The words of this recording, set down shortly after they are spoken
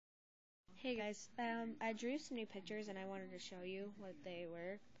Hey guys, I drew some new pictures and I wanted to show you what they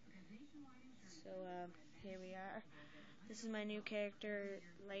were. So here we are. This is my new character,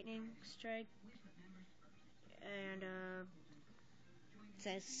 Lightning Strike, and it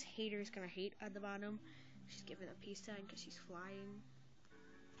says "haters gonna hate" at the bottom. She's giving a peace sign because she's flying,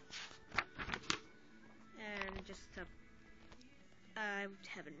 and I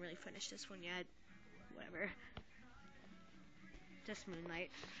haven't really finished this one yet. Whatever. Just Moonlight.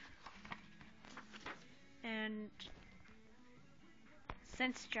 And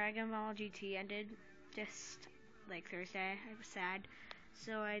since Dragon Ball GT ended just like Thursday, I was sad.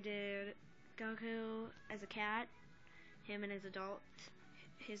 So I did Goku as a cat, him and his adult,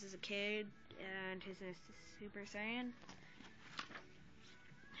 his as a kid, and his as Super Saiyan.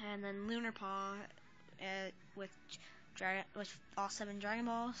 And then Lunar Paw with all 7 Dragon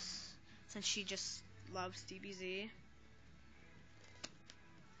Balls, since she just loves DBZ.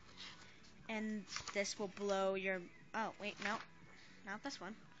 And this will blow your... Oh, wait, no. Not this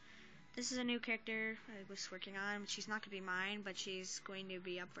one. This is a new character I was working on. She's not going to be mine, but she's going to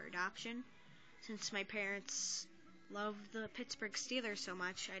be up for adoption. Since my parents love the Pittsburgh Steelers so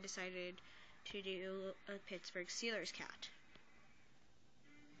much, I decided to do a Pittsburgh Steelers cat.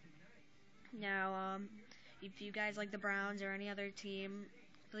 Now, if you guys like the Browns or any other team,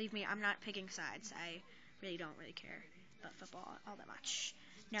 believe me, I'm not picking sides. I really don't care about football all that much.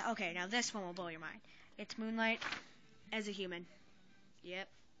 Now this one will blow your mind. It's Moonlight as a human. Yep.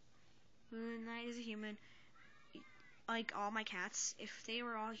 Moonlight is a human. Like all my cats, if they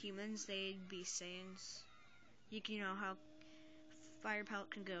were all humans, they'd be Saiyans. You know how Fire Pelt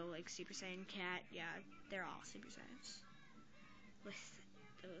can go like Super Saiyan, Cat, yeah, they're all Super Saiyans. With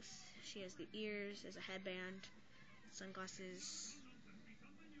those, she has the ears as a headband, sunglasses,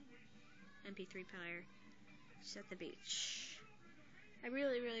 MP3 player. She's at the beach. I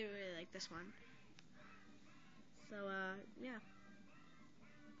really like this one. So, yeah.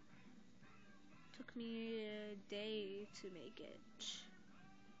 Took me a day to make it.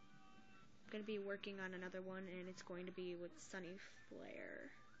 I'm going to be working on another one, and it's going to be with Sunny Flare.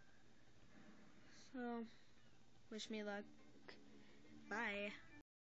 So, wish me luck. Bye.